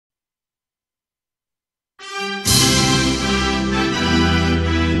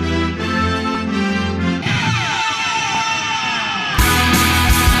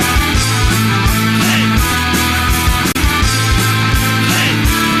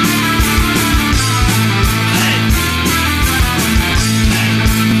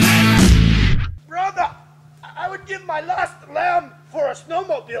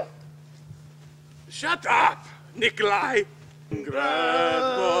Shut up, Nikolai.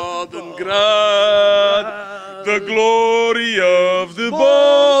 Boldengrad, the glory of the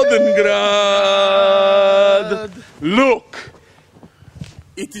Boldengrad. Look,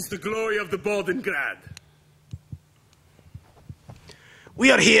 it is the glory of the Boldengrad. We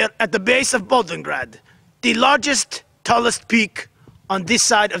are here at the base of Boldengrad, the largest, tallest peak on this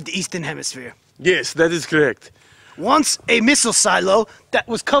side of the Eastern Hemisphere. Yes, that is correct. Once a missile silo that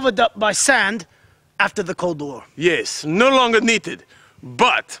was covered up by sand after the Cold War. Yes, no longer needed,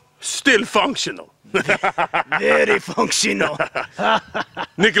 but still functional. Very functional.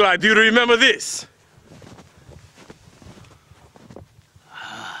 Nikolai, do you remember this?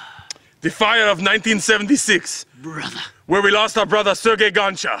 The fire of 1976. Brother. Where we lost our brother Sergei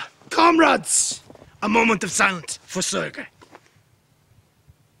Gansha. Comrades! A moment of silence for Sergei.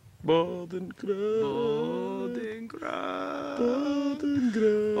 Boldengrad. Boldengrad.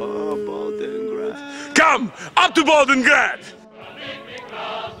 Boldengrad. Oh, Boldengrad. Come, up to Boldengrad!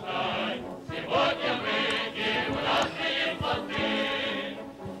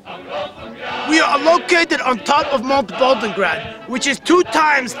 We are located on top of Mount Boldengrad, which is 2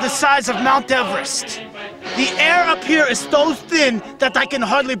 times the size of Mount Everest. The air up here is so thin that I can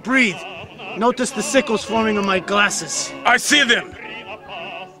hardly breathe. Notice the sickles forming on my glasses. I see them.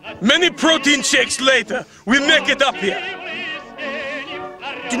 Many protein shakes later, we make it up here.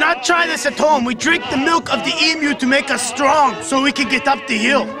 Do not try this at home. We drink the milk of the emu to make us strong, so we can get up the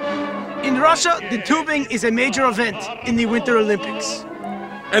hill. In Russia, the tubing is a major event in the Winter Olympics.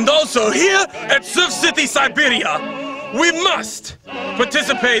 And also here at City Siberia, we must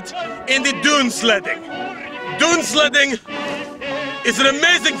participate in the dune sledding. Dune sledding is an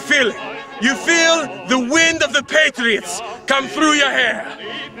amazing feeling. You feel the wind of the patriots come through your hair.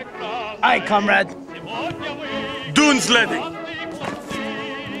 Aye, comrade. Dune sledding.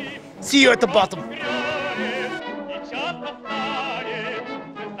 See you at the bottom.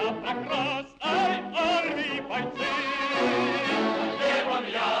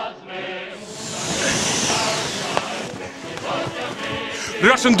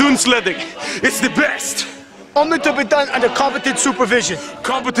 Russian dune sledding, it's the best. Only to be done under competent supervision.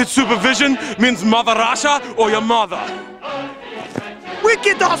 Competent supervision means Mother Russia or your mother.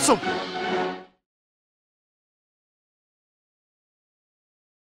 Wicked awesome!